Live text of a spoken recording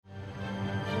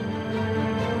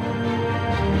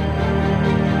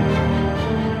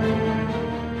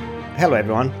Hello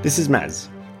everyone, this is Maz.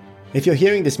 If you're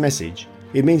hearing this message,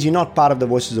 it means you're not part of the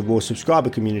Voices of War subscriber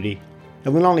community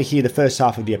and will only hear the first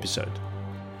half of the episode.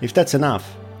 If that's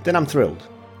enough, then I'm thrilled.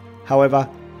 However,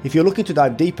 if you're looking to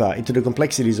dive deeper into the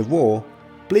complexities of war,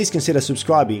 please consider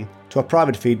subscribing to our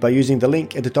private feed by using the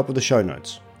link at the top of the show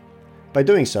notes. By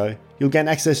doing so, you'll gain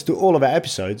access to all of our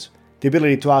episodes, the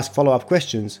ability to ask follow-up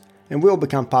questions, and will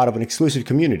become part of an exclusive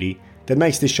community that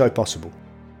makes this show possible.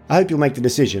 I hope you'll make the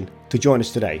decision to join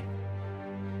us today.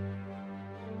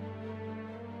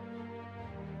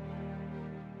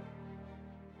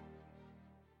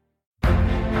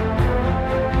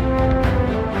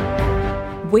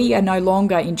 We are no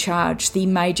longer in charge. The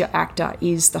major actor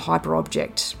is the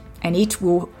hyperobject, and it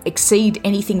will exceed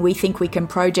anything we think we can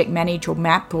project, manage or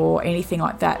map or anything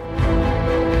like that.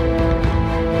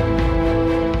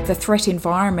 The threat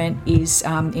environment is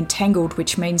entangled,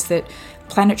 which means that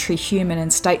planetary, human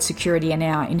and state security are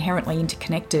now inherently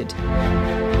interconnected.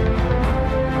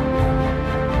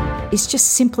 It's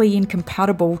just simply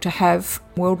incompatible to have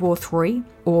World War III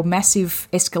or massive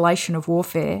escalation of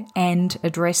warfare and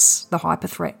address the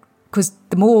hyperthreat. Because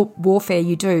the more warfare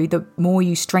you do, the more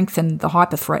you strengthen the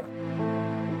hyperthreat.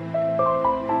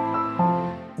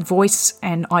 Voice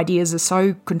and ideas are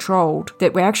so controlled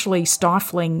that we're actually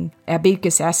stifling our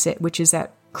biggest asset, which is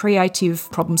that creative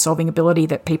problem-solving ability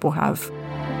that people have.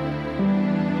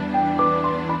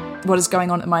 What is going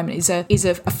on at the moment is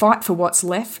a fight for what's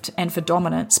left and for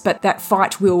dominance, but that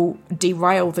fight will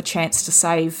derail the chance to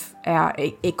save our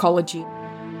ecology.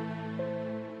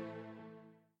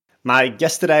 My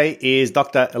guest today is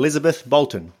Dr. Elizabeth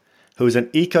Boulton, who is an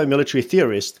eco-military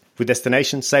theorist with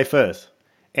Destination Safe Earth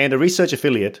and a research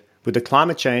affiliate with the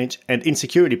Climate Change and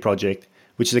Insecurity Project,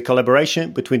 which is a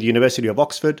collaboration between the University of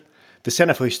Oxford, the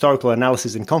Centre for Historical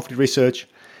Analysis and Conflict Research,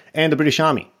 and the British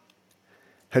Army.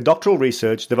 Her doctoral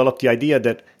research developed the idea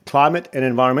that climate and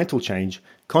environmental change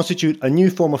constitute a new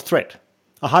form of threat,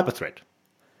 a hyperthreat.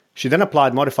 She then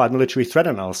applied modified military threat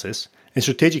analysis and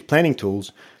strategic planning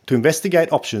tools to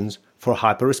investigate options for a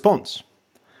hyper response.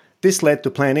 This led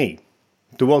to Plan E,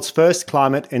 the world's first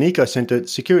climate and eco-centered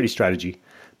security strategy,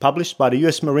 published by the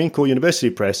US Marine Corps University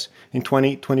Press in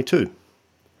 2022.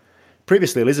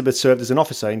 Previously, Elizabeth served as an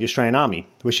officer in the Australian Army,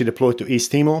 where she deployed to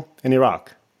East Timor and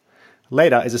Iraq.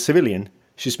 Later, as a civilian,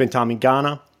 she spent time in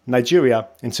Ghana, Nigeria,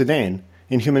 and Sudan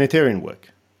in humanitarian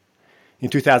work. In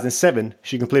 2007,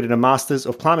 she completed a Masters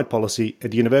of Climate Policy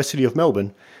at the University of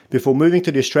Melbourne before moving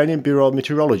to the Australian Bureau of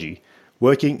Meteorology,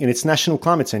 working in its National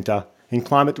Climate Centre in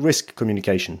climate risk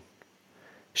communication.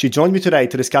 She joined me today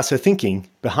to discuss her thinking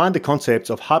behind the concepts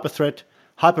of hyperthreat,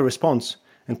 hyper-response,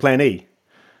 and Plan E.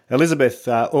 Elizabeth,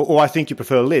 or I think you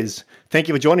prefer Liz, thank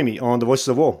you for joining me on The Voices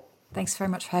of War. Thanks very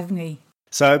much for having me.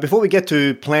 So before we get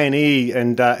to Plan E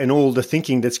and all the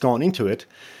thinking that's gone into it,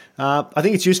 I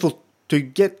think it's useful to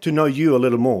get to know you a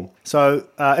little more. So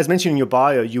as mentioned in your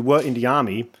bio, you were in the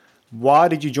Army. Why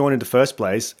did you join in the first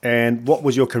place, and what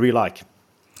was your career like?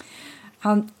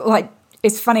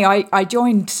 It's funny, I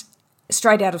joined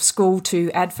straight out of school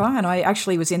to ADFA, and I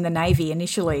actually was in the Navy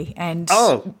initially. And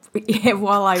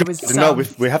while I was... No,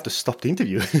 we have to stop the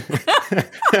interview.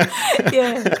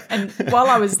 Yeah, and while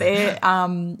I was there...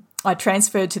 I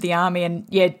transferred to the Army, and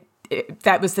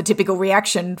that was the typical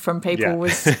reaction from people.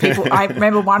 I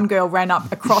remember one girl ran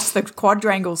up across the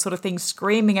quadrangle sort of thing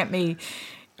screaming at me,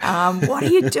 what are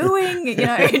you doing?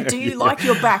 Do you like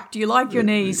your back? Do you like your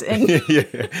knees? And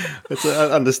that's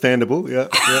understandable. Yeah.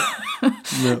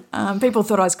 People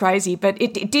thought I was crazy, but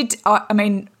it did.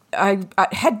 I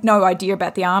had no idea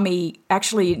about the Army.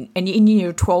 Actually, in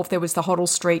year 12, there was the Hoddle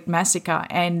Street massacre,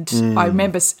 and I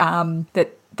remember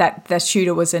that the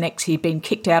shooter was he'd been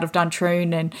kicked out of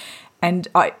Duntroon, and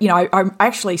I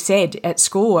actually said at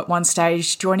school at one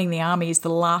stage, joining the Army is the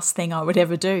last thing I would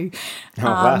ever do.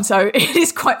 Wow. So it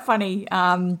is quite funny.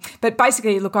 But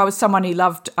basically, look, I was someone who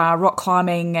loved rock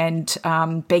climbing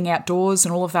and being outdoors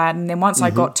and all of that. And then once I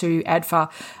got to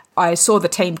ADFA, I saw the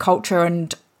team culture,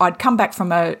 and I'd come back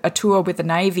from a tour with the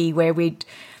Navy where we'd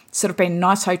sort of been in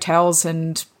nice hotels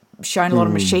and shown a lot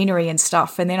of machinery and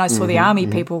stuff, and then I saw the Army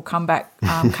people come back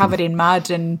covered in mud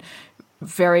and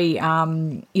very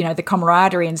the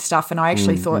camaraderie and stuff, and I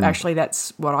actually thought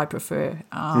that's what I prefer.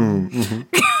 But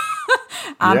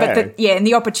and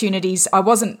the opportunities, I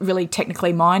wasn't really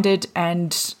technically minded,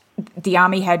 and the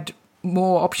Army had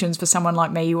more options for someone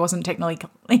like me who wasn't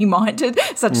technically minded.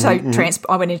 So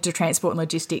I went into transport and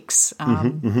logistics.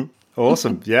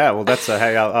 Awesome. Yeah, well, that's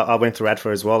hey, I went through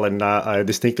ADFA as well, and I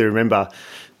distinctly remember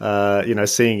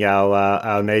seeing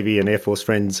our Navy and Air Force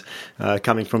friends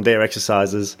coming from their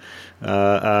exercises,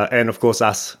 and of course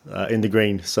us in the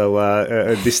green.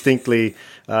 So distinctly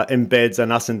embeds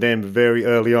an us and them very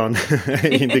early on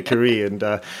in the career. And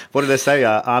what do they say?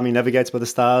 Army navigates by the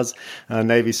stars,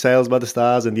 Navy sails by the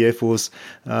stars, and the Air Force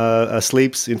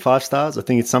sleeps in 5 stars. I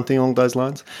think it's something along those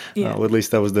lines. Yeah. Or at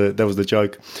least that was the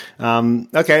joke.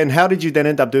 Okay, and how did you then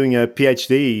end up doing a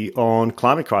PhD on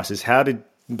climate crisis?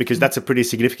 Because that's a pretty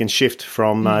significant shift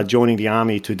from joining the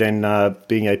army to then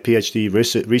being a PhD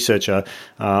researcher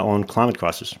on climate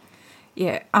crisis.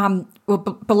 Yeah. Well,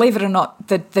 believe it or not,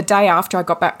 the day after I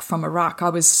got back from Iraq, I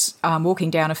was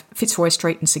walking down a Fitzroy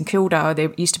Street in St Kilda.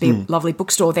 There used to be a lovely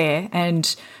bookstore there,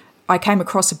 and I came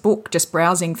across a book just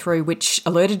browsing through which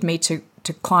alerted me to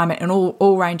climate and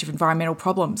all range of environmental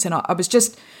problems. And I was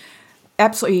just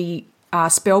absolutely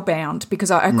spellbound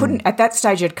because I couldn't, at that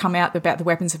stage, it had come out about the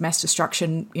weapons of mass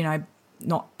destruction,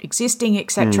 not existing,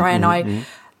 etc. And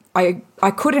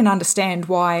I couldn't understand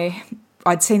why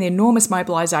I'd seen the enormous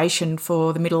mobilisation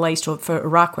for the Middle East or for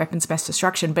Iraq weapons of mass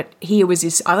destruction, but here was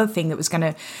this other thing that was going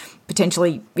to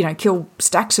potentially, kill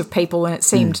stacks of people, and it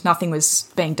seemed nothing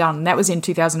was being done. And that was in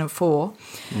 2004.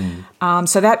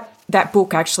 So that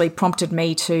book actually prompted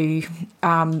me to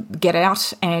get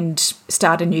out and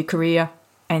start a new career.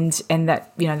 And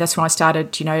that, that's when I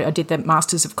started, I did the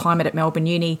Masters of Climate at Melbourne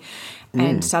Uni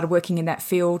and started working in that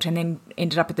field, and then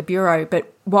ended up at the Bureau.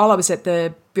 But while I was at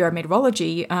the Bureau of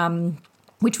Meteorology,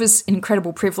 which was an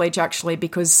incredible privilege actually,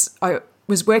 because I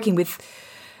was working with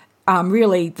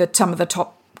really some of the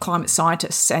top climate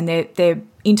scientists, and their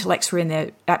intellects were in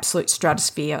their absolute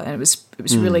stratosphere, and it was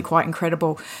really quite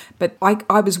incredible. But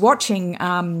I was watching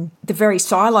the very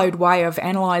siloed way of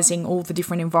analysing all the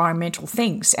different environmental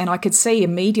things, and I could see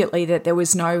immediately that there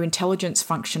was no intelligence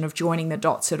function of joining the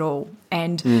dots at all.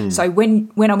 And so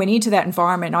when I went into that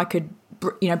environment, I could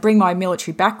bring my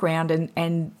military background,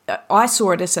 and I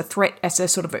saw it as a threat, as a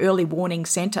sort of early warning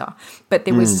centre. But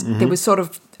there was sort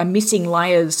of a missing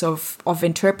layers of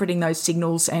interpreting those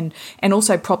signals, and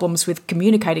also problems with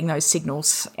communicating those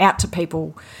signals out to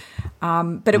people.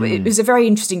 But it was a very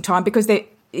interesting time because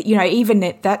even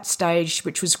at that stage,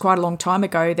 which was quite a long time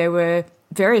ago, there were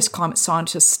various climate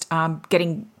scientists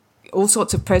getting all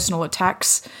sorts of personal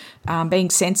attacks, being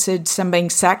censored, some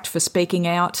being sacked for speaking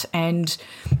out, and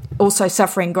also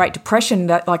suffering Great Depression,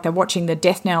 that like they're watching the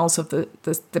death knells of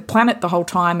the planet the whole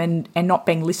time and not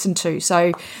being listened to.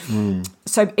 So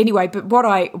anyway, but what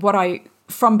I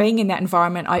from being in that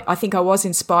environment, I think I was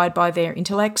inspired by their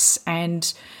intellects,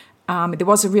 and there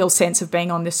was a real sense of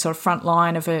being on this sort of front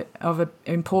line of an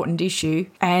important issue,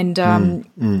 and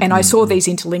I saw these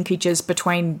interlinkages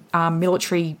between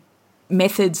military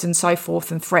methods and so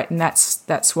forth and threat, and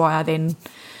that's why I then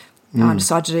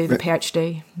decided to do the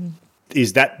PhD.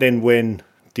 Is that then when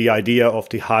the idea of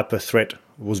the Hyperthreat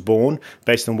was born,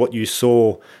 based on what you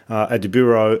saw at the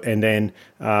Bureau, and then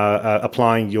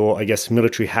applying your, I guess,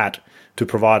 military hat to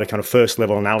provide a kind of first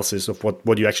level analysis of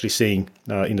what you're actually seeing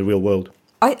in the real world?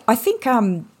 I think,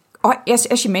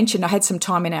 as you mentioned, I had some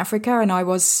time in Africa, and I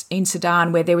was in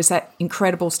Sudan where there was that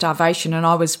incredible starvation, and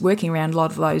I was working around a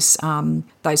lot of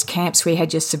those camps where you had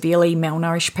just severely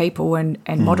malnourished people and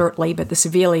moderately, but the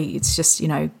severely, it's just,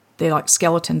 they're like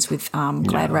skeletons with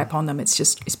glad wrap on them.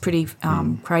 It's pretty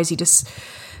crazy, just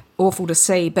awful to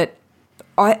see. But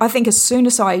I think as soon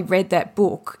as I read that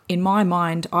book, in my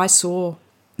mind, I saw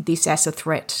this as a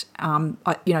threat,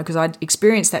 because I'd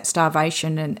experienced that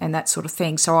starvation and that sort of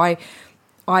thing. So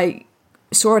I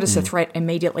saw it as a threat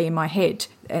immediately in my head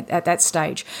at that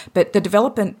stage. But the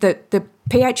development, the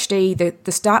PhD,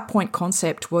 the start point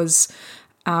concept was,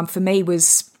 for me,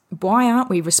 was why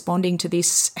aren't we responding to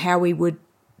this how we would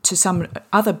to some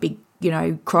other big,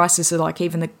 crises, like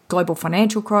even the global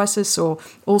financial crisis or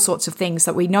all sorts of things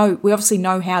that we obviously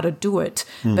know how to do it,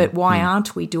 but why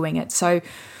aren't we doing it? So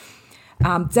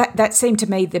that seemed to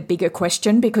me the bigger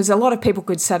question, because a lot of people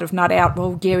could sort of nut out,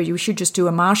 well, yeah, you should just do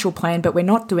a Marshall Plan, but we're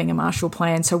not doing a Marshall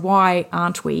Plan, so why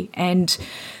aren't we? And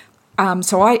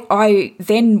so I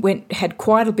then had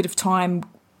quite a bit of time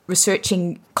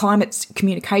researching climate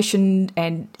communication,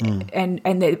 and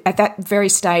at that very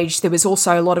stage there was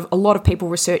also a lot of people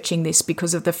researching this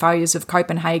because of the failures of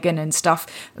Copenhagen and stuff.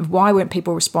 Why weren't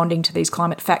people responding to these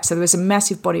climate facts? So there was a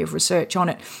massive body of research on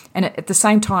it, and at the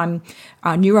same time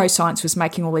neuroscience was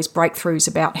making all these breakthroughs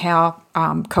about how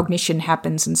cognition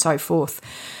happens and so forth.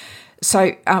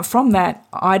 So from that,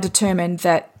 I determined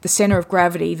that the centre of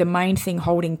gravity, the main thing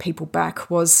holding people back,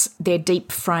 was their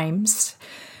deep frames,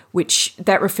 which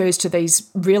that refers to these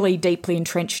really deeply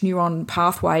entrenched neuron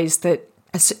pathways that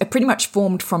are pretty much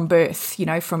formed from birth,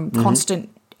 from constant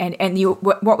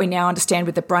what we now understand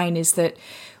with the brain is that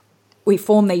we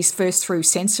form these first through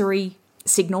sensory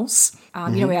signals.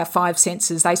 We have 5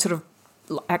 senses. They sort of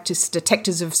act as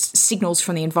detectors of signals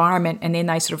from the environment, and then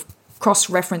they sort of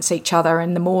cross-reference each other,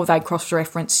 and the more they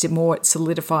cross-reference, the more it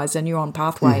solidifies a neuron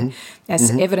pathway as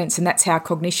evidence, and that's how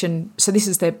cognition... So this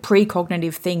is the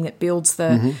precognitive thing that builds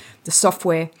the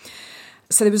software.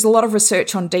 So there was a lot of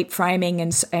research on deep framing,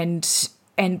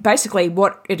 and basically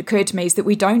what it occurred to me is that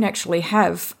we don't actually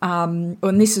have, and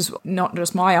this is not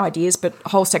just my ideas, but a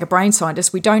whole stack of brain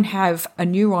scientists, we don't have a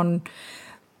neuron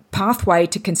pathway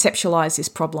to conceptualize this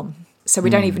problem. So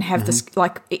we don't even have this,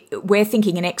 we're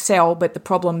thinking in Excel, but the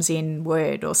problem's in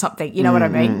Word or something. You know what I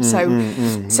mean?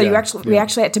 We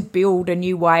actually had to build a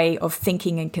new way of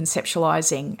thinking and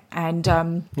conceptualizing. And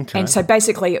so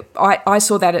basically I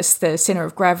saw that as the center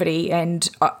of gravity, and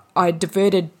I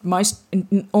diverted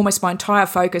almost my entire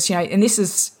focus, and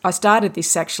I started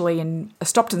this actually, and I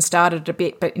stopped and started a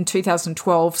bit, but in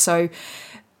 2012. So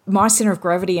my centre of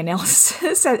gravity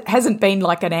analysis hasn't been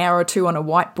like an hour or two on a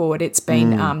whiteboard. It's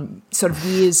been sort of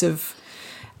years of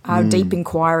deep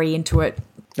inquiry into it.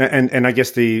 And I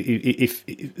guess is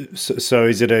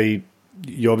it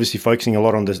you're obviously focusing a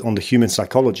lot on the human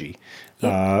psychology,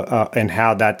 and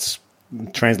how that's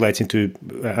translates into,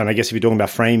 and I guess if you're talking about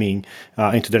framing,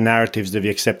 into the narratives that we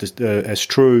accept as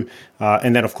true,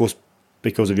 and then of course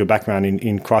because of your background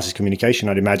in crisis communication,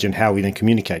 I'd imagine how we then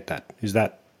communicate that. Is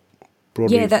that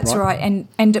broadly, yeah, that's right.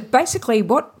 And basically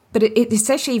it's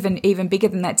actually even bigger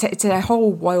than that. It's a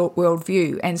whole world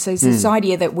view. And so it's this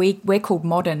idea that we're called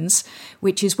moderns,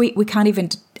 which is we can't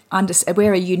even understand.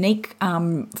 We're a unique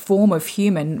form of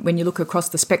human when you look across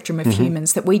the spectrum of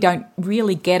humans, that we don't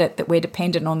really get it, that we're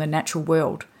dependent on the natural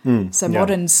world. So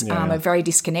moderns are very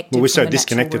disconnected. Well, we're so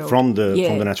disconnected from the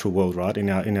natural world, right?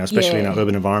 Especially in our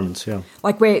urban environments. Yeah,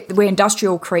 like we're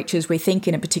industrial creatures. We think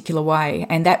in a particular way,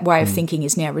 and that way of thinking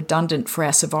is now redundant for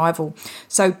our survival.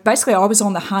 So basically, I was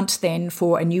on the hunt then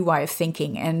for a new way of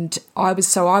thinking, and I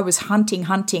was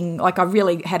hunting. Like I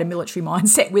really had a military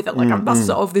mindset with it. Like I must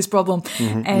solve this problem,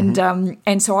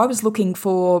 and so I was looking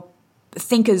for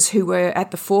thinkers who were at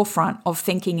the forefront of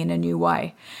thinking in a new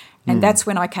way. And that's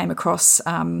when I came across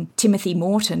Timothy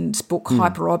Morton's book,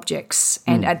 Hyperobjects.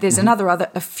 And there's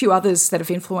a few others that have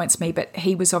influenced me, but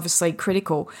he was obviously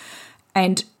critical.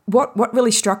 And what really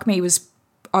struck me was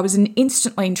I was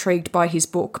instantly intrigued by his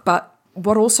book, but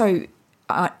what also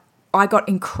I got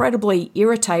incredibly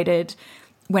irritated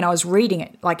when I was reading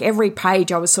it. Like every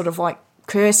page I was sort of like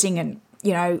cursing and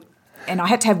I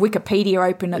had to have Wikipedia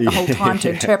open at the whole time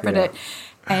to interpret it.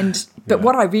 But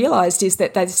what I realised is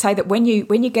that they say that when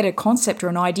you get a concept or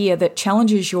an idea that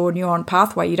challenges your neuron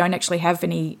pathway, you don't actually have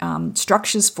any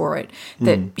structures for it,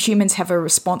 that humans have a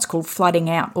response called flooding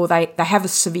out, or they have a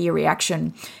severe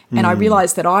reaction. And I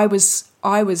realised that I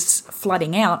was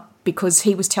flooding out because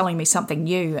he was telling me something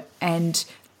new, and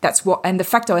the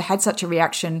fact that I had such a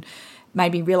reaction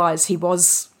made me realise he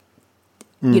was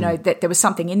that there was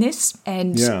something in this.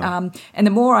 And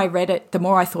the more I read it, the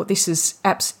more I thought this is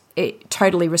it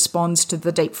totally responds to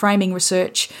the deep framing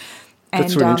research. And,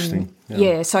 that's really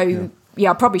interesting.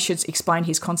 I probably should explain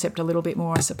his concept a little bit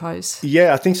more, I suppose.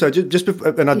 Yeah, I think so. Just before,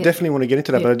 and I definitely want to get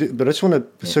into that, but I just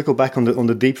want to circle back on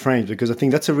the deep frames, because I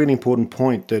think that's a really important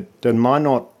point that might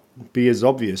not be as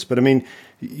obvious. But I mean,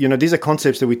 these are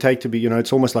concepts that we take to be,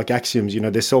 it's almost like axioms.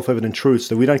 They're self-evident truths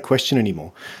that we don't question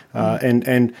anymore.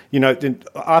 And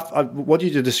what you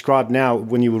just described now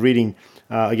when you were reading,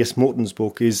 I guess Morton's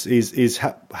book is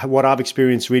what I've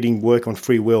experienced reading work on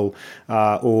free will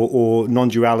or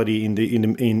non-duality in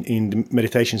the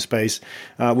meditation space,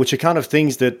 which are kind of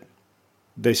things that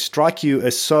they strike you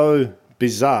as so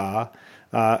bizarre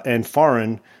and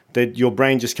foreign that your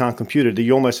brain just can't compute it.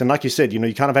 You almost, and like you said, you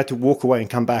kind of had to walk away and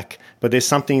come back, but there's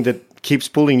something that keeps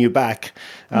pulling you back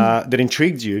that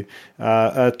intrigued you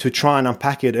to try and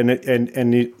unpack it,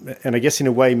 and I guess in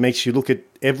a way makes you look at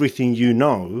everything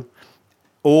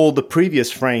all the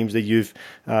previous frames that you've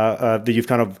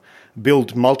kind of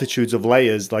built multitudes of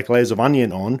layers, like layers of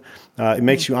onion on. It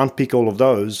makes you unpick all of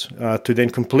those to then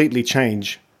completely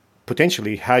change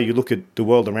potentially how you look at the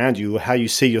world around you, or how you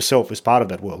see yourself as part of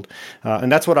that world.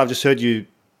 And that's what I've just heard you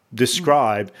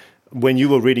describe when you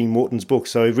were reading Morton's book.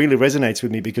 So it really resonates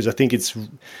with me, because I think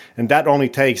and that only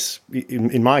takes,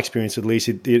 in my experience at least,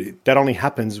 that only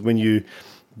happens when you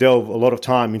delve a lot of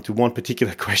time into one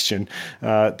particular question,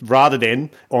 rather than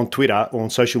on Twitter or on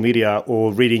social media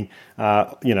or reading,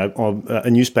 on a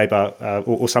newspaper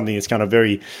or something that's kind of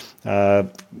very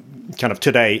kind of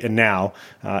today and now,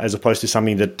 as opposed to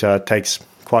something that takes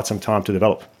quite some time to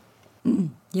develop.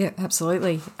 Yeah,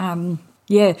 absolutely.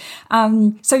 Yeah.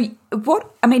 So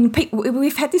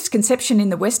we've had this conception in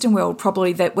the Western world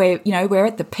probably that we're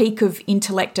at the peak of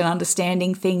intellect and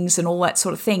understanding things and all that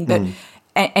sort of thing, but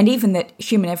and even that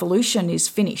human evolution is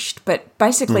finished. But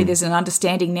basically, there's an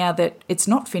understanding now that it's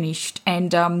not finished,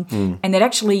 and that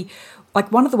actually,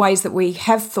 like, one of the ways that we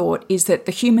have thought is that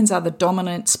the humans are the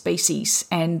dominant species,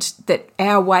 and that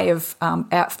our way of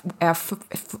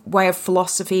way of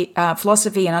philosophy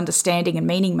and understanding and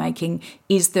meaning making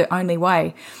is the only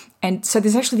way. And so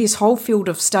there's actually this whole field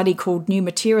of study called new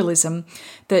materialism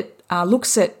that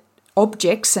looks at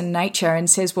objects and nature and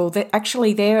says, well, they're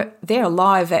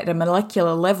alive at a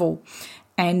molecular level,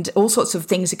 and all sorts of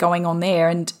things are going on there.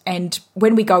 And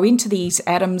when we go into these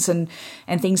atoms and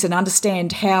things and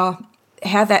understand how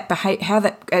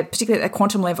particularly at the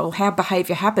quantum level, how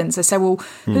behaviour happens, they say, well,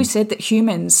 who said that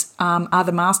humans are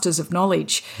the masters of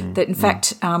knowledge? That in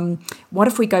fact, what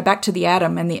if we go back to the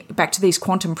atom and back to these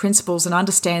quantum principles and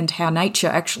understand how nature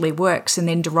actually works, and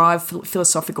then derive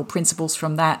philosophical principles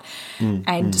from that?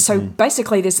 So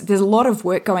basically, there's a lot of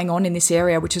work going on in this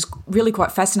area, which is really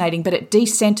quite fascinating. But it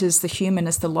decenters the human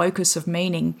as the locus of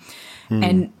meaning.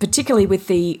 And particularly with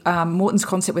the Morton's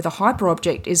concept with a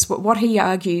hyperobject, is what he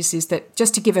argues is that,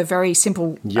 just to give a very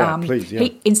simple,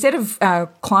 instead of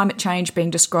climate change being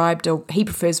described, or he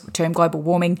prefers the term global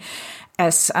warming,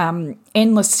 as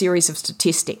endless series of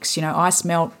statistics, ice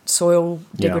melt, soil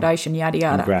degradation, yada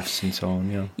yada, and graphs and so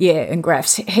on, and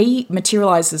graphs. He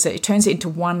materializes it; it turns it into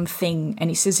one thing, and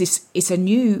he says it's a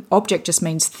new object. Just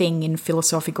means thing in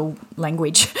philosophical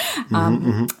language,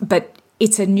 but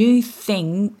it's a new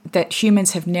thing that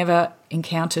humans have never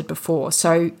encountered before.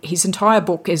 So his entire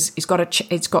book it's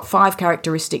got 5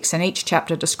 characteristics, and each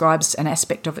chapter describes an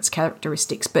aspect of its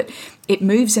characteristics. But it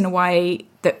moves in a way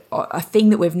that a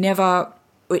thing that we've never.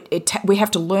 We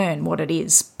have to learn what it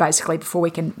is basically before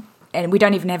we can. And we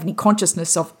don't even have any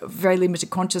consciousness very limited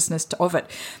consciousness of it.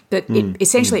 But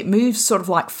it moves sort of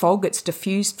like fog. It's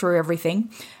diffused through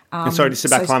everything. And sorry, this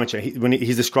is about climate change. When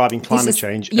he's describing climate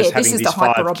change as having these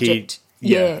 5 key.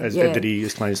 That he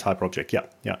explains as hyperobject.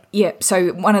 Yeah.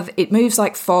 So it moves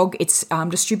like fog. It's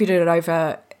distributed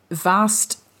over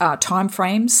vast time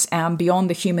frames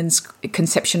beyond the human's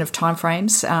conception of time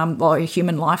frames, or a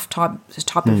human life type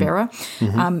of era.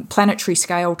 Planetary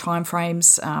scale time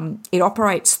frames. It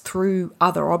operates through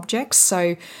other objects.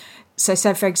 So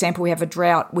say, for example, we have a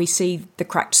drought. We see the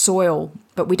cracked soil,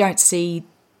 but we don't see.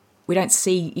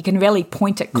 You can really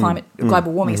point at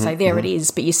global warming and say there it is,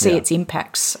 but you see its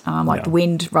impacts, the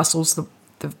wind rustles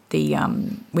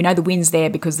we know the wind's there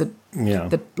because the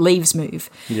leaves move.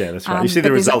 Yeah, that's right. You see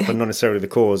the result, but not necessarily the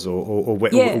cause or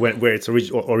where it's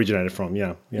originated from.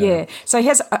 Yeah. So he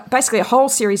has basically a whole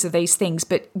series of these things,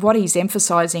 but what he's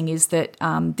emphasising is that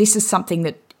this is something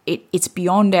that it's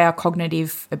beyond our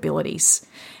cognitive abilities.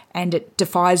 And it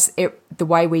defies the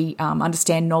way we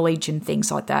understand knowledge and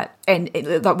things like that. And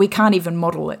we can't even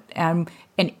model it. And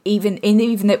even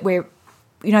that we're,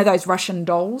 those Russian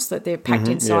dolls that they're packed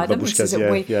inside them.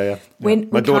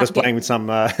 My daughter's playing with some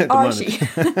at the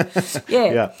moment.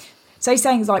 Yeah. So he's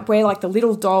saying we're like the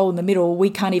little doll in the middle. We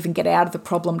can't even get out of the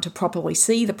problem to properly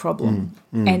see the problem.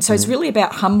 And so it's really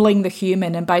about humbling the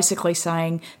human and basically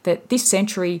saying that this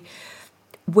century,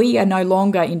 we are no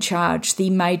longer in charge.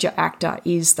 The major actor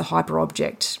is the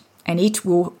hyperobject, and it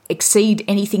will exceed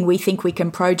anything we think we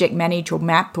can project, manage, or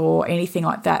map, or anything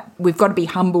like that. We've got to be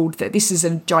humbled that this is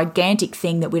a gigantic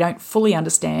thing that we don't fully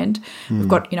understand. We've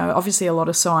got, obviously a lot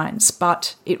of science,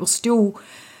 but it will still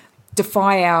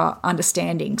defy our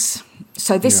understandings.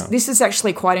 So this is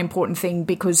actually quite an important thing,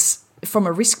 because from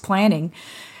a risk planning,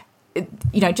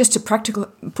 just to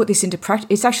put this into practice,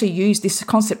 it's actually used. This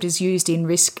concept is used in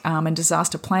risk and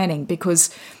disaster planning,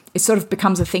 because it sort of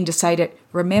becomes a thing to say that,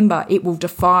 remember, it will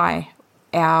defy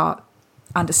our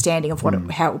understanding of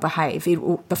how it will behave.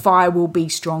 The fire will be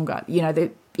stronger.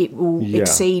 It will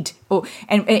exceed.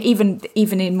 And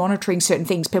even in monitoring certain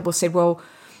things, people said, well,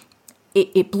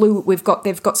 it blew.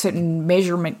 They've got certain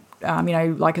measurement.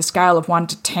 Like a scale of 1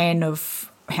 to 10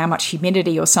 of how much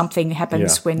humidity or something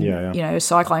happens when a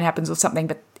cyclone happens or something,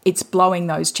 but it's blowing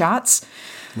those charts.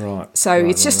 Right. So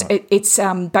it's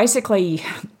basically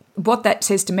what that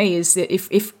says to me is that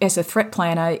if as a threat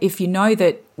planner, if you know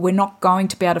that we're not going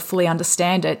to be able to fully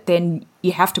understand it, then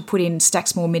you have to put in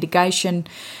stacks more mitigation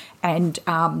and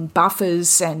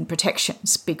buffers and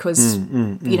protections, because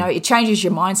it changes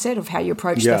your mindset of how you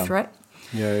approach the threat.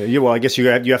 Well, I guess you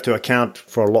have to account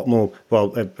for a lot more.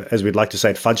 Well, as we'd like to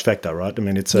say, fudge factor, right? I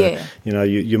mean, it's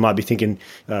you might be thinking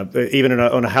even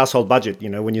on a household budget.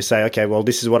 When you say, okay, well,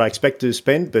 this is what I expect to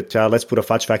spend, but let's put a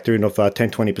fudge factor in of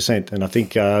 10-20%. And I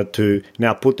think to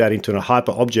now put that into a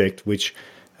hyper object, which,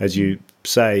 as you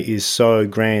say, is so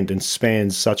grand and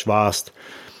spans such vast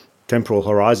temporal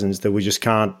horizons that we just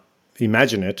can't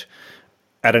imagine it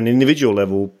at an individual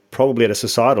level, probably at a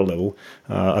societal level.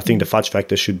 I think the fudge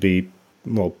factor should be,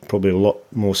 probably a lot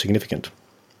more significant.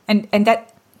 And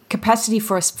that capacity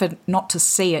for us for not to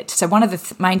see it. So one of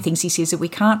the main things he says that we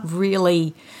can't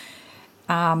really,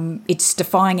 it's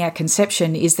defying our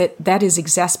conception, is that is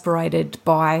exasperated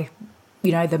by,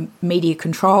 the media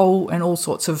control and all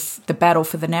sorts of the battle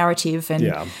for the narrative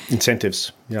and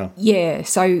incentives.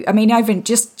 So I mean, even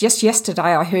just yesterday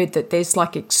I heard that there's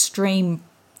like extreme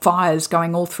fires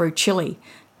going all through Chile,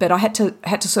 but I had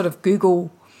to sort of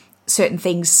Google certain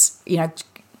things,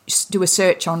 do a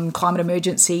search on climate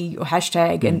emergency or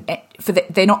hashtag, and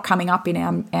they're not coming up in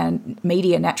our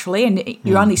media naturally, and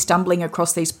you're only stumbling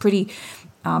across these pretty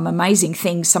amazing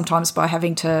things sometimes by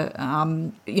having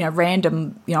to,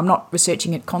 random. I'm not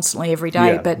researching it constantly every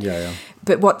day,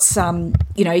 but what's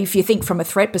if you think from a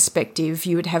threat perspective,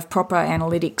 you would have proper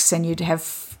analytics and you'd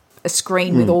have a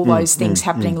screen with all those things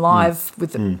happening live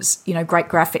with great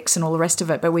graphics and all the rest of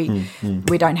it, but we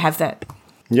don't have that.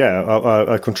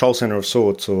 A control center of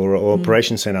sorts or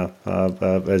operation center,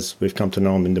 as we've come to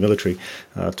know them in the military,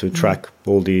 to track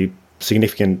all the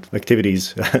significant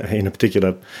activities in a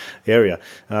particular area,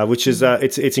 which is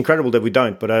it's incredible that we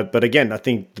don't. But again, I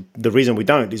think the reason we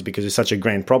don't is because it's such a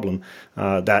grand problem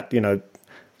that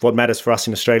what matters for us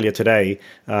in Australia today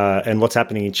and what's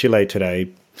happening in Chile today.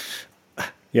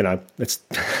 It's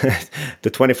the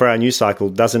 24-hour news cycle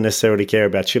doesn't necessarily care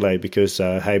about Chile because,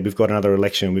 hey, we've got another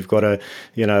election, we've got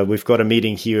a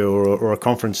meeting here or a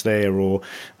conference there or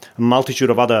a multitude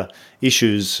of other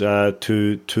issues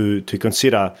to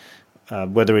consider,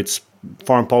 whether it's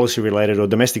foreign policy related or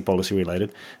domestic policy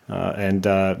related.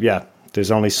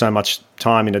 There's only so much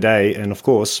time in a day, and of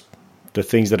course, the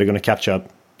things that are going to capture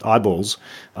eyeballs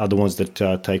are the ones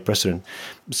that take precedent.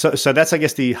 So that's, I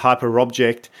guess, the hyper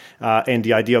object and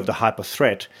the idea of the hyper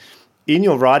threat. In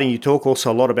your writing, you talk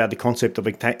also a lot about the concept of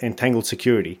entangled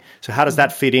security. So how does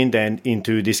that fit in then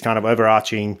into this kind of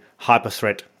overarching hyper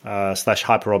threat /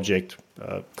 hyper object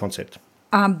concept?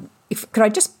 Could I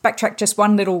just backtrack just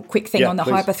one little quick thing on the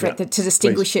hyper threat to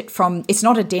distinguish it from, it's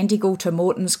not identical to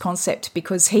Morton's concept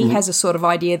because he has a sort of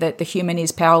idea that the human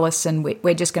is powerless and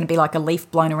we're just going to be like a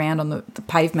leaf blown around on the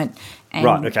pavement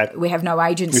and we have no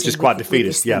agency. Which is quite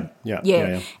defeatist,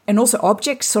 yeah. And also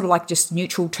objects sort of like just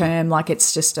neutral term, like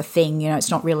it's just a thing, it's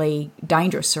not really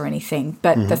dangerous or anything.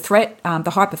 But the threat,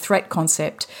 the hyper threat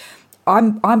concept,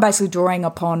 I'm basically drawing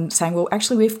upon saying, well,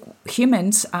 actually, we've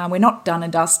humans, we're not done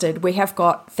and dusted. We have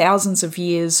got thousands of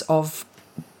years of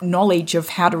knowledge of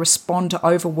how to respond to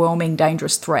overwhelming,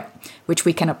 dangerous threat, which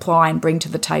we can apply and bring to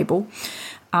the table.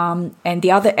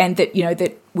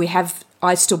 That we have,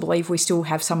 I still believe we still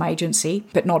have some agency,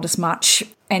 but not as much.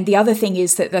 And the other thing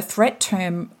is that the threat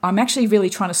term, I'm actually really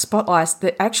trying to spotlight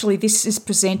that actually this is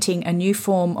presenting a new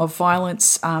form of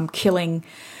violence, killing,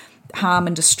 harm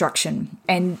and destruction.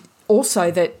 And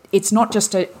also that it's not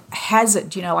just a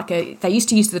hazard, they used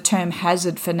to use the term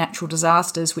hazard for natural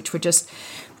disasters, which were just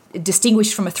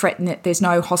distinguished from a threat in that there's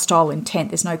no hostile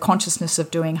intent, there's no consciousness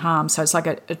of doing harm. So it's like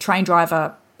a train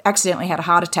driver accidentally had a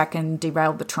heart attack and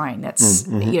derailed the train. That's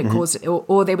caused,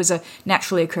 or there was a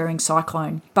naturally occurring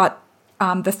cyclone. But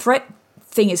the threat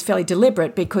thing is fairly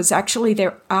deliberate because actually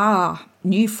there are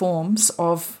new forms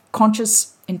of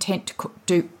conscious intent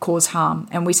to cause harm,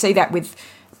 and we see that with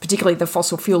particularly the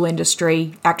fossil fuel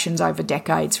industry actions over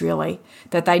decades, really,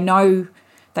 that they know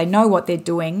what they're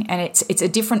doing, and it's a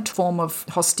different form of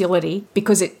hostility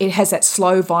because it has that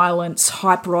slow violence,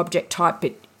 hyper object type.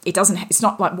 It's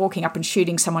not like walking up and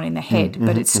shooting someone in the head,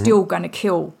 but it's still going to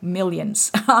kill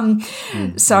millions.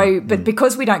 But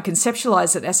because we don't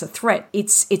conceptualize it as a threat,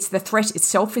 it's the threat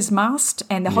itself is masked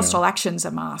and the hostile actions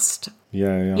are masked.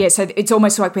 So it's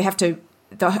almost like we have to.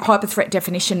 The hyperthreat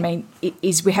definition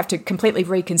is we have to completely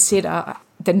reconsider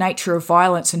the nature of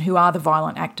violence and who are the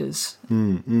violent actors.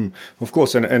 Of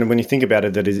course, and when you think about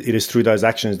it, that it is through those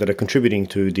actions that are contributing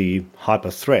to the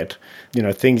hyperthreat.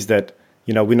 Things that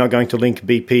we're not going to link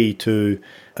BP to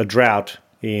a drought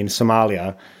in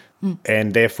Somalia,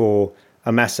 and therefore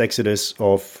a mass exodus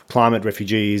of climate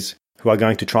refugees who are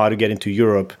going to try to get into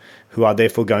Europe, who are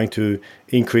therefore going to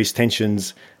increase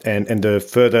tensions and the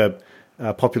further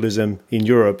populism in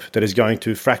Europe that is going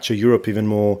to fracture Europe even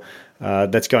more,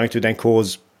 that's going to then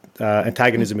cause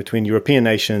antagonism between European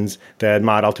nations that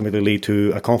might ultimately lead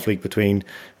to a conflict between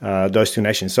those two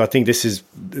nations. So I think this is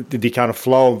the kind of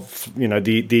flow of,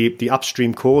 the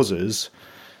upstream causes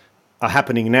are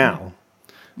happening now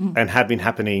and have been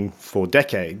happening for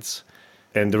decades.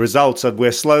 And the results are,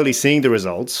 we're slowly seeing the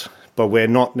results, but we're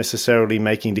not necessarily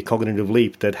making the cognitive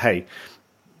leap that, hey,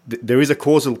 there is a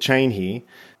causal chain here.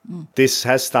 This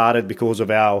has started because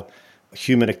of our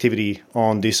human activity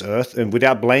on this earth, and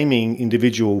without blaming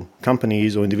individual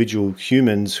companies or individual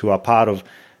humans who are part of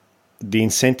the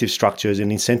incentive structures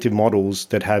and incentive models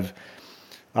that have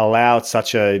allowed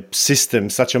such a system,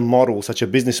 such a model, such a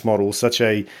business model, such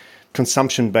a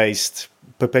consumption-based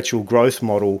perpetual growth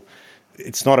model.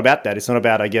 It's not about that. It's not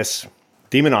about, I guess,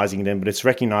 demonizing them, but it's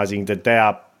recognizing that they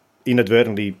are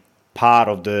inadvertently part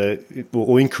of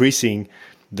or increasing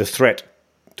the threat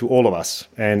to all of us.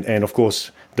 And of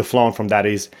course, the flow on from that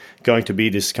is going to be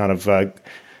this kind of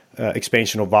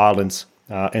expansion of violence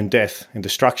and death and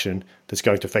destruction that's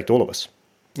going to affect all of us.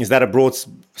 Is that a broad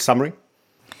summary?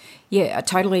 Yeah,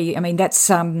 totally. I mean, that's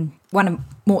one of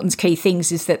Morton's key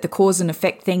things, is that the cause and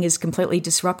effect thing is completely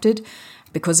disrupted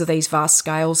because of these vast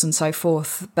scales and so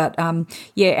forth. But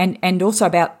and also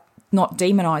about not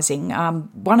demonizing.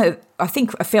 I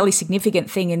think a fairly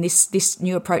significant thing in this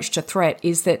new approach to threat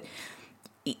is that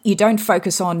you don't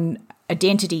focus on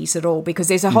identities at all, because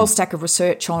there's a whole stack of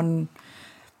research on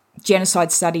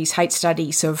genocide studies, hate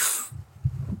studies of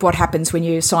what happens when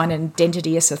you assign an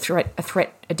identity as a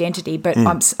threat identity. But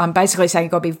I'm basically saying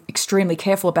you've got to be extremely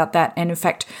careful about that, and in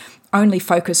fact only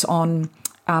focus on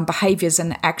behaviours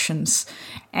and actions.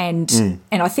 And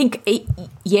I think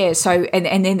so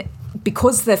and then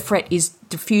because the threat is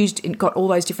diffused and got all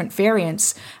those different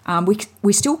variants,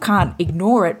 we still can't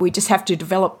ignore it. We just have to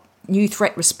develop new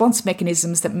threat response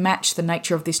mechanisms that match the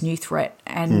nature of this new threat.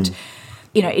 And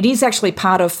it is actually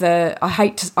part of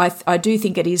I do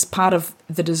think it is part of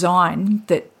the design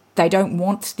that they don't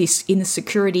want this in the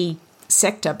security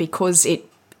sector, because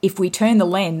if we turn the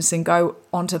lens and go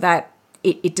onto that,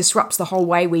 it disrupts the whole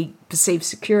way we perceive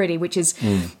security, which is,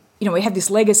 we have this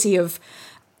legacy of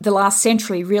the last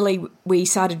century. Really, we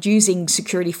started using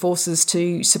security forces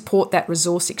to support that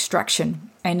resource extraction.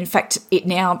 And in fact,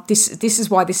 this is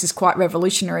why this is quite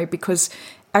revolutionary, because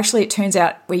actually it turns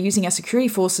out we're using our security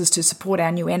forces to support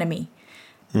our new enemy,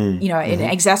 and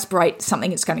exacerbate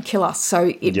something that's going to kill us.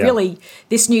 So really,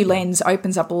 this new lens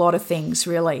opens up a lot of things,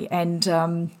 really. And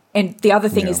the other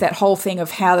thing is that whole thing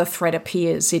of how the threat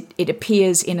appears. It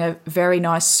appears in a very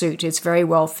nice suit. It's very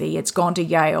wealthy. It's gone to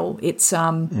Yale. It's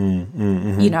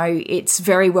it's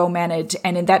very well mannered,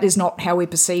 and that is not how we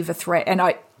perceive a threat.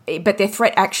 But their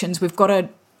threat actions, we've got to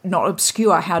not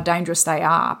obscure how dangerous they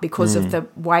are because of the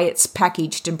way it's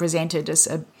packaged and presented as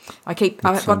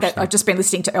I've just been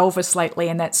listening to Elvis lately,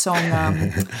 and that song,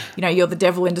 You're the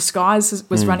Devil in Disguise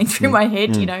was running through my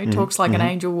head, talks like an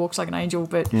angel, walks like an angel.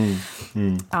 But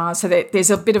so there's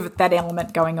a bit of that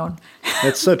element going on.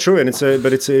 That's so true. And it's a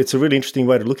really interesting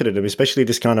way to look at it, especially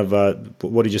this kind of,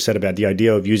 what you just said about the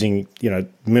idea of using,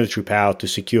 military power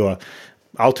to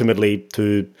ultimately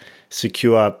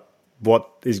secure what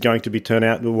is going to be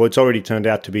what's already turned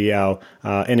out to be our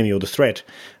enemy or the threat.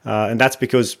 And that's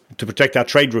because to protect our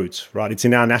trade routes, right? It's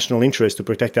in our national interest to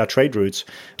protect our trade routes,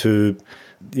 to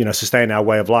sustain our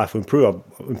way of life,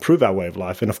 improve our way of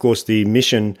life. And of course, the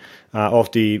mission of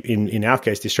in our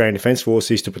case, the Australian Defence Force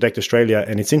is to protect Australia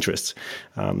and its interests,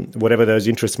 whatever those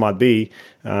interests might be.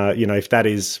 If that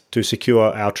is to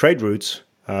secure our trade routes,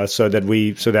 so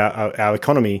that our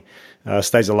economy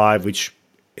stays alive, which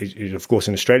of course,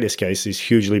 in Australia's case, is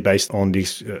hugely based on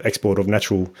this export of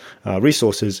natural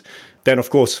resources. Then, of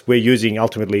course, we're using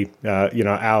ultimately,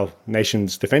 our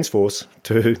nation's defence force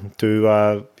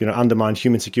to undermine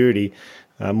human security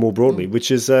more broadly, which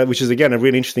is again a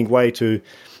really interesting way to.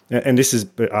 And this is,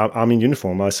 I'm in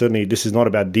uniform. This is not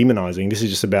about demonizing. This is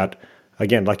just about,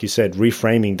 again, like you said,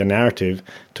 reframing the narrative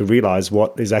to realize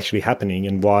what is actually happening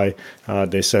and why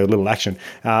there's so little action.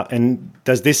 And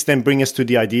does this then bring us to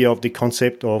the idea of the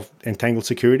concept of entangled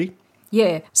security?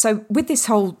 Yeah. So with this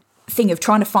whole thing of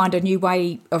trying to find a new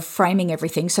way of framing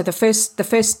everything, so the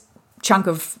first chunk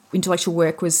of intellectual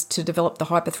work was to develop the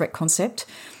hyperthreat concept.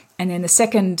 And then the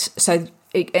second,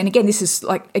 and again, this is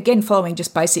following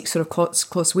just basic sort of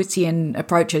Clausewitzian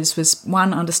approaches, was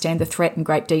one, understand the threat in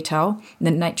great detail,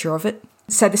 the nature of it.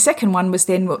 So the second one was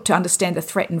then to understand the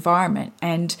threat environment.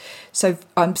 And so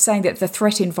I'm saying that the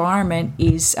threat environment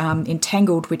is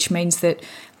entangled, which means that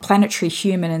planetary,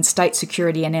 human and state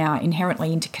security are now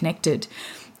inherently interconnected.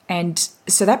 And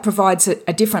so that provides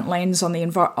a different lens on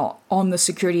the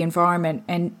security environment.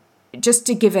 And just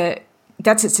to give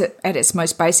that's at its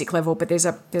most basic level, but there's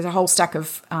a whole stack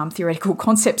of theoretical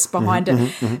concepts behind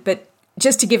it. But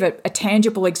just to give a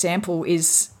tangible example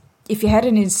is, if you had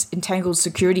an entangled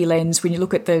security lens, when you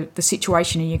look at the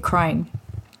situation in Ukraine,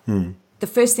 the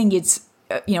first thing is,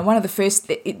 one of the first,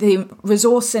 the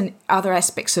resource and other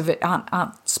aspects of it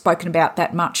aren't spoken about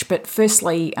that much. But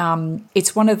firstly,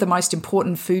 it's one of the most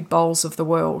important food bowls of the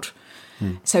world.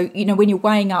 So, when you're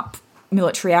weighing up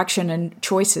military action and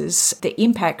choices, the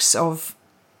impacts of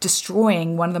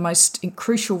destroying one of the most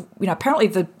crucial, apparently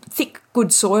the thick,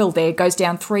 good soil there goes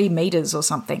down 3 meters or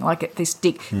something, like this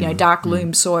dark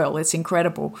loam soil. It's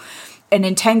incredible. An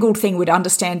entangled thing would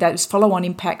understand those follow-on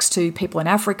impacts to people in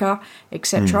Africa,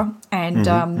 etc. And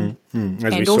as and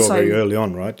we also, saw very early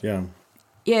on, right? Yeah,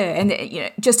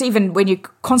 and just even when you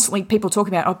constantly people talk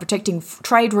about protecting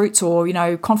trade routes or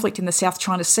conflict in the South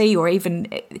China Sea, or even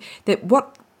that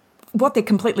what they're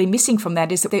completely missing from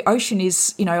that is that the ocean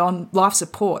is on life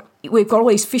support. We've got all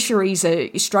these fisheries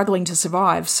struggling to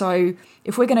survive. So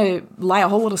if we're going to lay a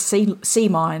whole lot of sea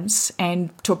mines and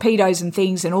torpedoes and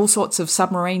things and all sorts of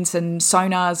submarines and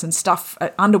sonars and stuff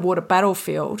underwater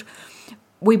battlefield,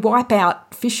 we wipe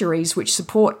out fisheries which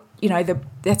support.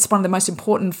 That's one of the most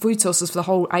important food sources for the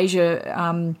whole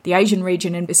Asia, the Asian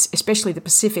region, and especially the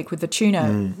Pacific with the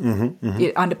tuna.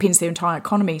 It underpins their entire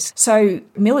economies. So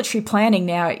military planning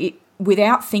now,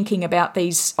 without thinking about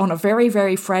these on a very,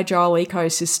 very fragile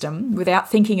ecosystem,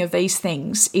 without thinking of these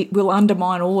things, it will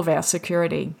undermine all of our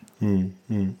security.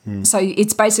 So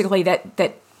it's basically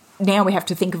that now we have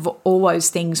to think of all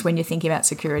those things when you're thinking about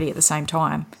security at the same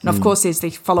time. And of course, there's the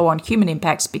follow-on human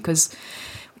impacts because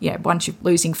once you're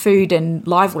losing food and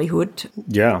livelihood,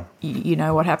 you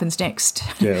know what happens next.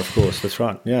 Yeah, of course, that's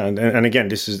right. Yeah, and again,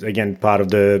 this is part of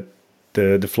the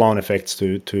flow-on effects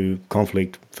to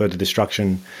conflict, further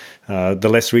destruction. The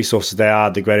less resources there are,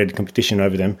 the greater the competition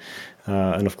over them,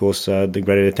 and of course, the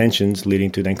greater the tensions leading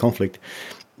to then conflict.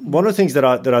 One of the things that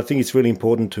I think is really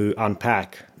important to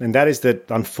unpack, and that is that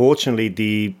unfortunately,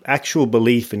 the actual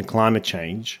belief in climate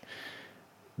change,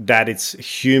 that it's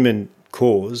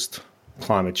human-caused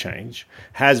climate change,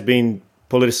 has been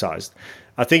politicized.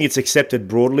 I think it's accepted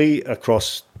broadly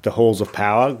across the halls of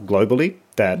power globally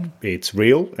that it's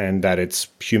real and that it's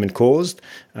human caused,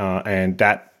 and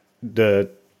that the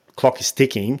clock is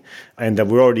ticking and that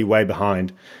we're already way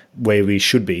behind where we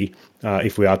should be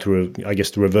if we are to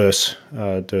reverse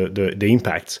the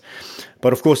impacts.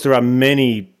 But of course, there are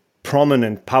many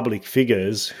prominent public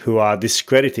figures who are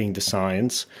discrediting the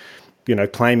science,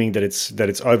 claiming that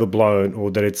it's overblown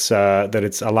or that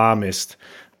it's alarmist.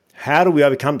 How do we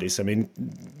overcome this? I mean,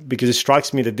 because it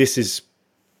strikes me that this is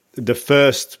the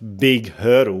first big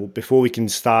hurdle before we can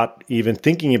start even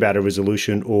thinking about a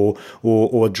resolution or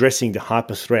addressing the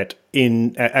hyperthreat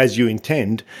as you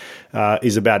intend,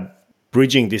 is about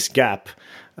bridging this gap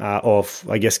of,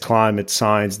 climate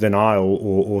science denial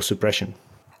or suppression.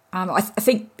 I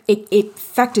think it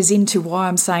factors into why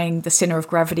I'm saying the centre of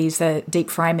gravity is the deep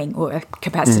framing or a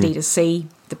capacity to see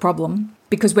the problem,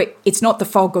 because it's not the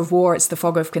fog of war, it's the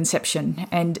fog of conception.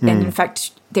 And in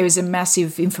fact, there is a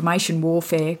massive information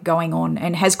warfare going on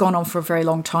and has gone on for a very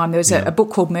long time. There was a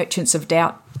book called Merchants of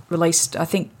Doubt released, I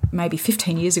think, maybe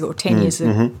 15 years ago or 10 years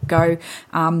ago,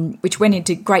 which went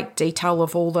into great detail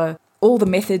of all the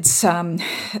methods,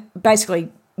 basically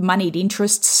moneyed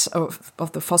interests of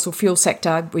the fossil fuel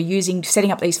sector were using,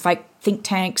 setting up these fake think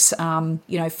tanks,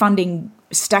 funding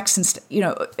stacks and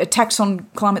attacks on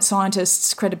climate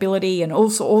scientists' credibility and all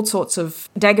sorts of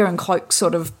dagger and cloak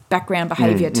sort of background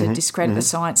behaviour to discredit the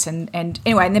science and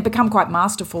they've become quite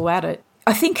masterful at it.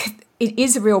 I think it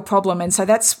is a real problem, and so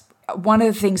that's one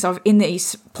of the things in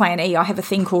this Plan E. I have a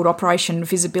thing called Operation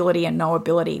Visibility and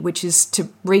Knowability, which is to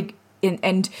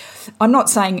and I'm not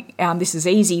saying this is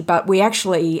easy, but we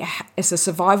actually, as a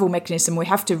survival mechanism, we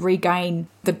have to regain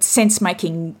the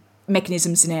sense-making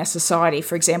mechanisms in our society.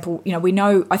 For example, we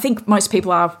know, I think most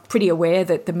people are pretty aware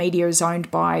that the media is owned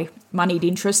by moneyed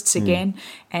interests again.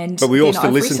 But we all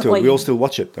still listen to it. We all still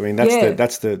watch it. I mean,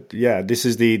 this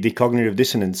is the cognitive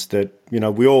dissonance that,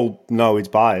 we all know it's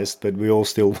biased, but we all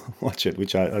still watch it,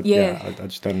 which I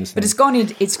just don't understand. But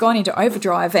it's gone into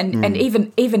overdrive. And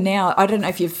even now, I don't know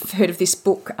if you've heard of this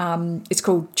book. It's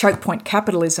called Choke Point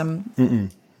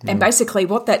Capitalism. And basically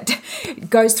what that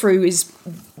goes through is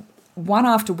one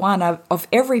after one of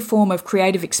every form of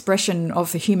creative expression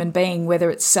of the human being,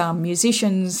 whether it's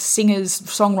musicians, singers,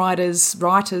 songwriters,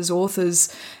 writers,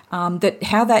 authors,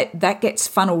 how that gets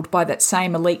funneled by that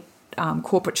same elite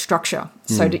corporate structure.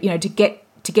 So to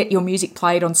get your music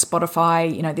played on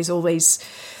Spotify, there's all these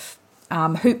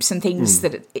hoops and things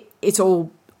that it's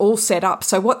all set up.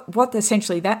 So what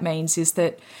essentially that means is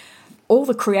that all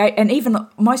the and even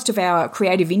most of our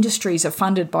creative industries are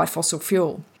funded by fossil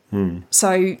fuel.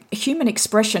 So human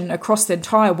expression across the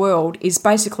entire world is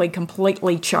basically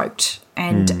completely choked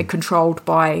and controlled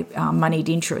by moneyed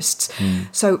interests.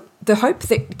 So the hope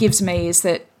that gives me is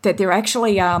that there are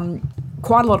actually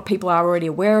quite a lot of people are already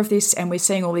aware of this, and we're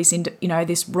seeing all these,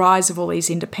 this rise of all these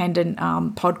independent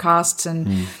podcasts and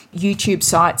YouTube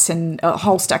sites, and a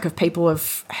whole stack of people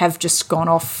have just gone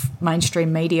off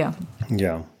mainstream media.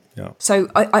 Yeah. Yeah. So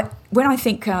when I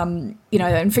think, and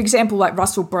for example, like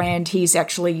Russell Brand, he's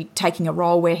actually taking a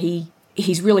role where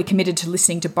he's really committed to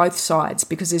listening to both sides,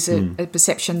 because there's a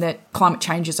perception that climate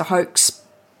change is a hoax.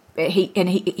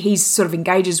 He sort of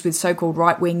engages with so-called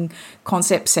right-wing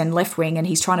concepts and left-wing, and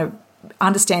he's trying to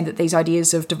understand that these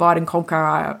ideas of divide and conquer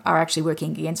are actually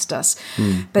working against us.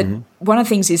 But one of the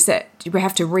things is that we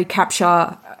have to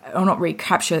recapture, or not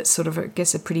recapture, it's sort of, I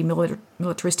guess, a pretty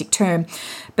militaristic term,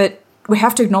 but we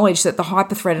have to acknowledge that the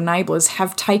hyperthreat enablers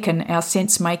have taken our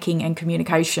sense-making and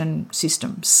communication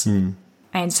systems.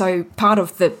 And so part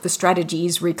of the strategy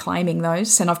is reclaiming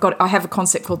those. And I have a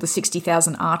concept called the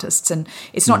 60,000 artists, and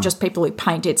it's not just people who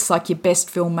paint, it's like your best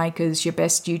filmmakers, your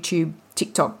best YouTube,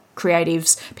 TikTok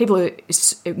creatives, people who are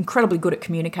incredibly good at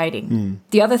communicating.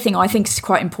 The other thing I think is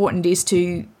quite important is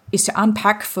to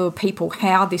unpack for people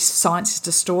how this science is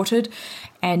distorted.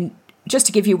 And just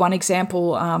to give you one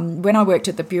example, when I worked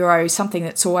at the Bureau, something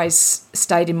that's always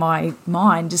stayed in my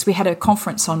mind is we had a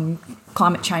conference on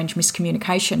climate change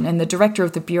miscommunication, and the director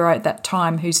of the Bureau at that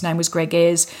time, whose name was Greg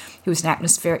Ayres, who was an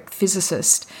atmospheric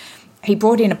physicist, he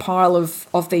brought in a pile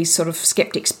of these sort of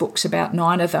skeptics books, about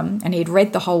 9 of them, and he'd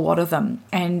read the whole lot of them,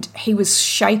 and he was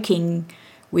shaking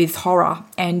with horror.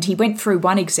 And he went through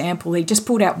one example. He just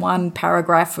pulled out one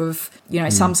paragraph of,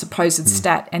 some supposed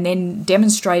stat, and then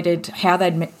demonstrated how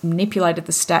they'd manipulated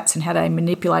the stats and how they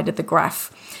manipulated the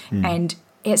graph. And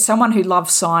as someone who loved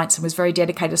science and was very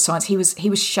dedicated to science, he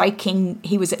was shaking.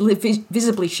 He was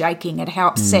visibly shaking at how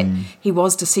upset he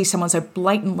was to see someone so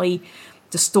blatantly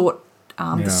distort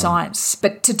the science.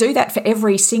 But to do that for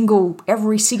every single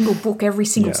book, every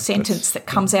single sentence that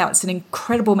comes out, it's an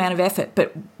incredible amount of effort.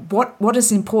 But what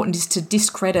is important is to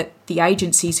discredit the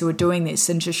agencies who are doing this,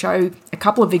 and to show a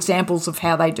couple of examples of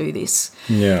how they do this.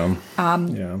 And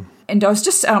I was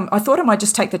just I thought I might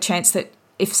just take the chance that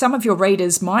if some of your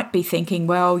readers might be thinking,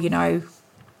 well,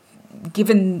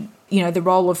 given the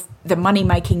role of the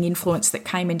money-making influence that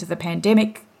came into the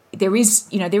pandemic, there is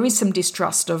some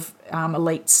distrust of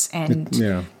elites, and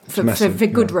for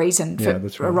good reason.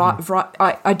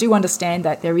 I do understand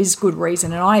that there is good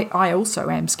reason, and I also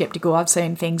am sceptical. I've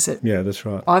seen things that that's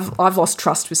right. I've lost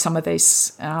trust with some of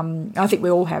these. I think we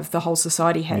all have. The whole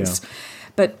society has,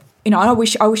 but. I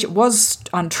wish it was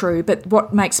untrue, but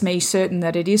what makes me certain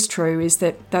that it is true is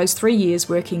that those 3 years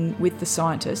working with the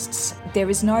scientists, there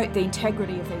is the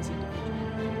integrity of these individuals.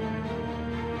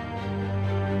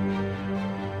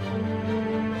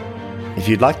 If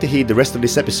you'd like to hear the rest of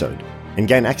this episode and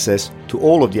gain access to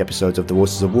all of the episodes of The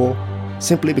Voices of War,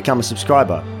 simply become a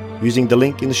subscriber using the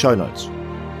link in the show notes.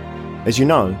 As you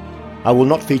know, I will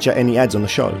not feature any ads on the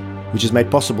show, which is made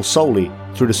possible solely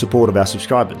through the support of our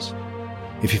subscribers.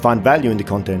 If you find value in the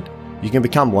content, you can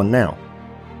become one now.